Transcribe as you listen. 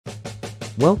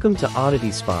Welcome to Oddity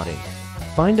Spotting.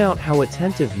 Find out how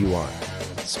attentive you are.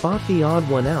 Spot the odd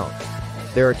one out.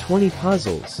 There are 20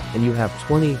 puzzles, and you have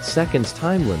 20 seconds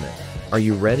time limit. Are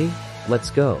you ready?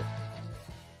 Let's go.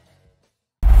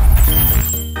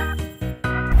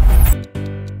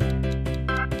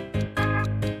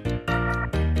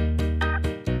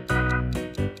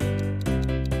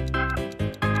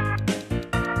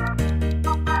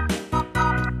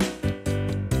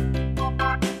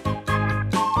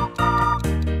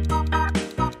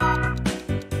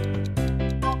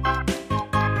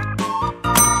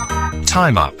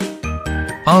 Time up.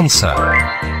 Answer.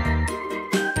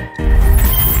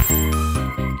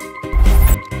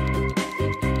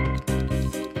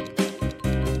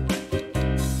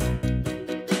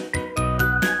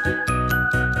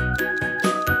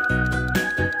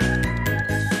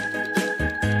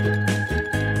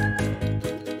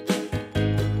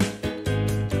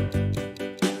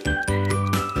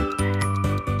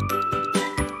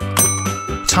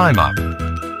 Time up.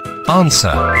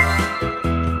 Answer.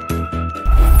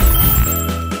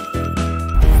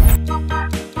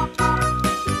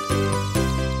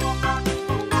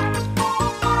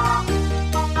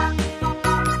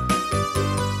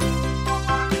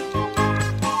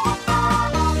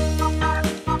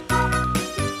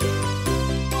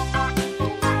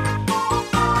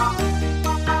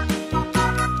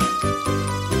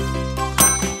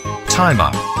 Time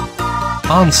up.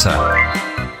 Answer.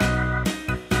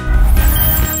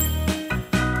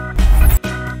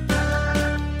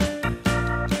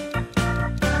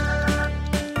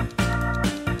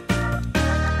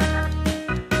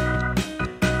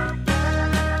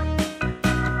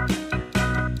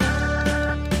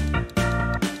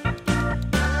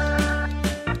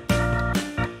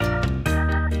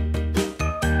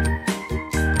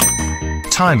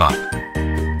 Time up.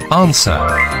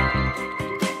 Answer.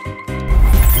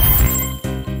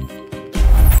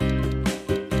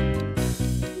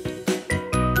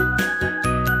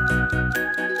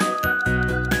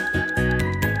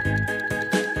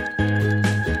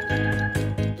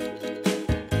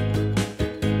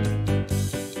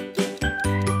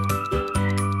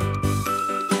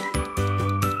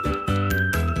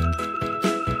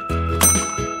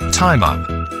 Time up.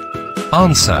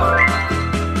 Answer.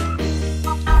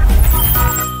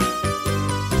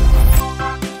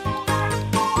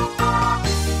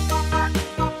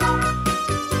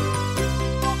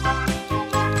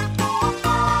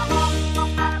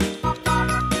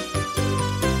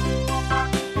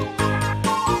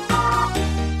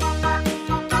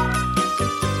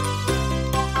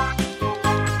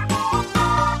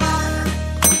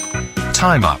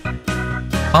 Time up.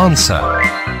 Answer.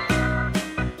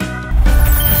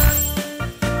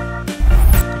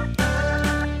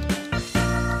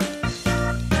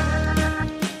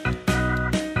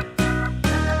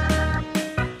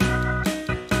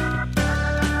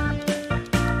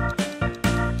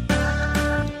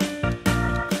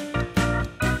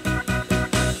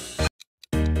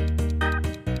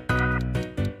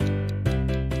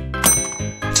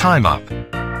 Time up.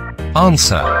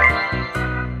 Answer.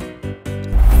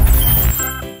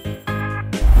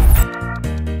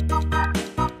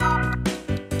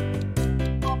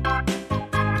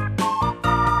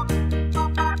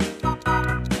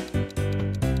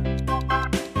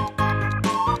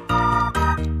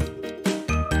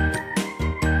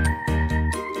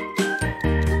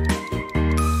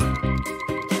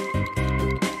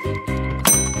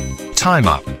 Time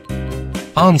up.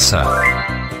 Answer.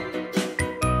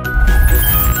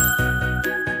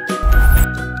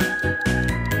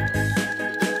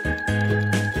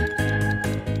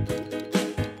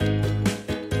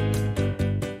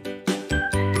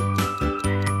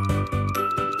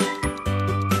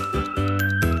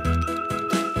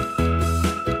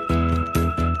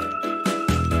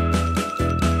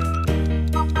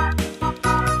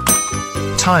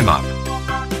 Time up.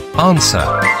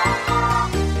 Answer.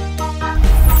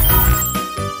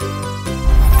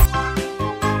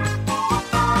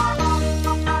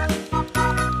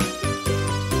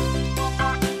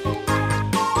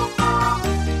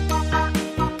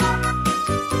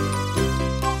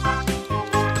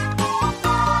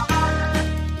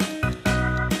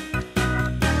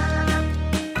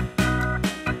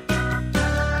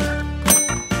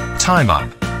 Time up.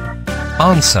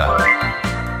 Answer.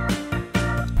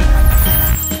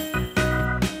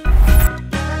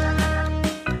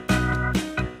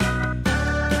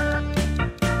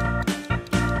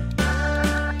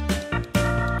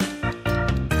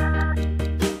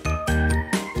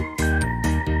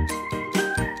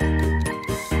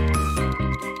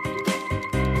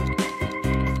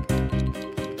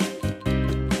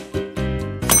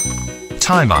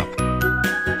 Time up.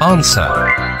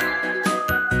 Answer.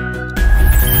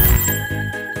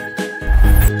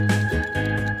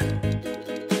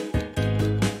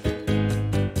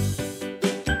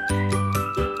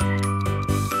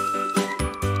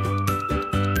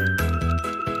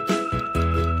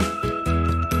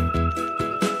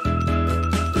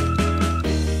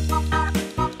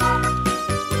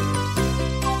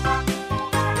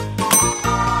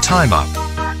 Time up.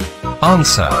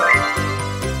 Answer.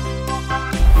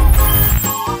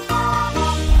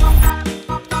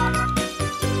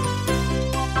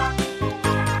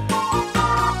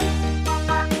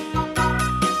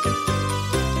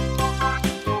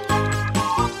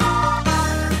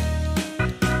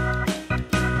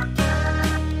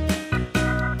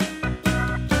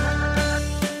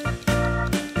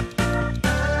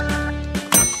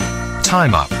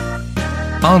 Time up.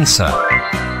 Answer.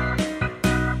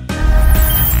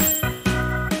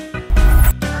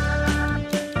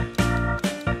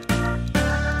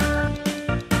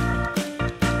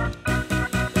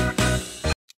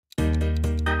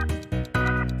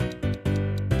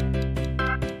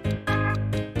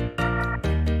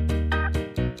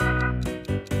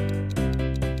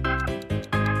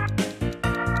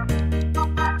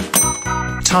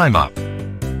 Time up.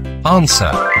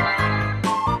 Answer.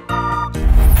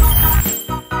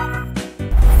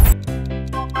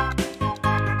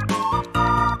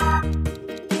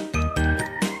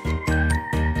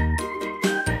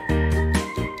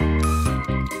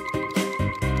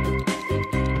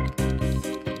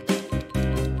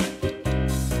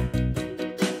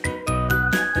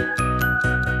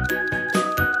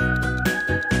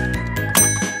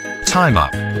 Time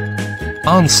up.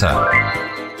 Answer.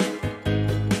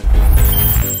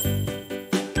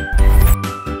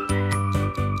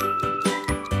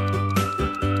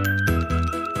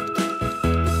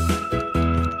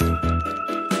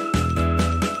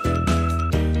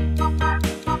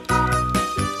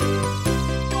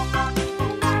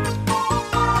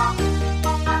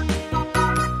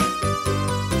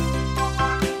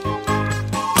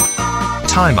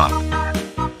 Time up.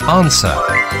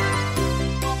 Answer.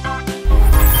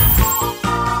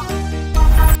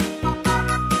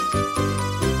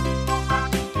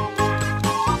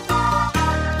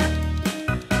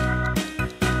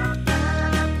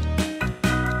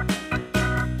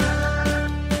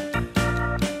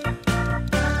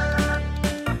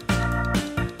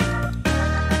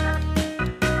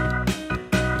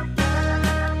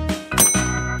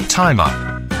 Time up.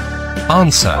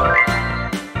 Answer.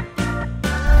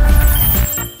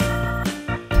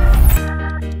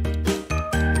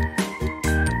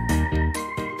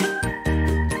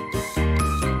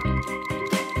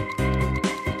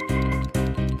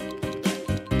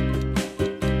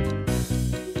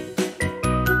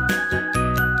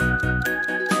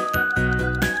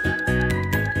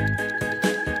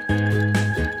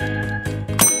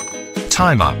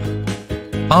 Time up.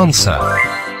 Answer.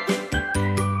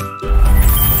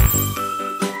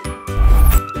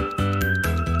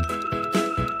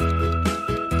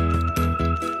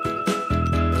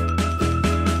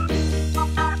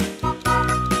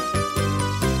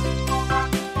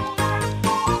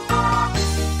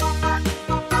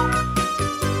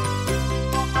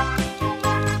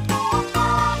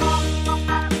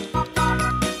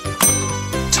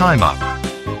 Time up.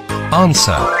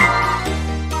 Answer.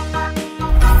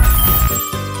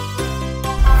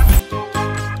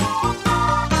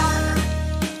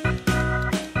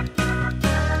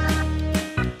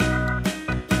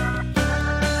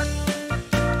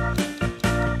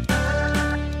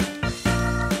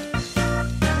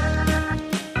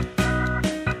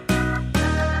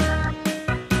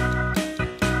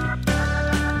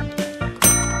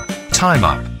 Time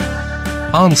up.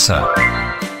 Answer.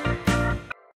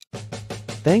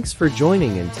 Thanks for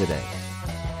joining in today.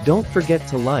 Don't forget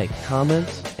to like,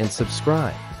 comment, and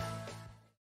subscribe.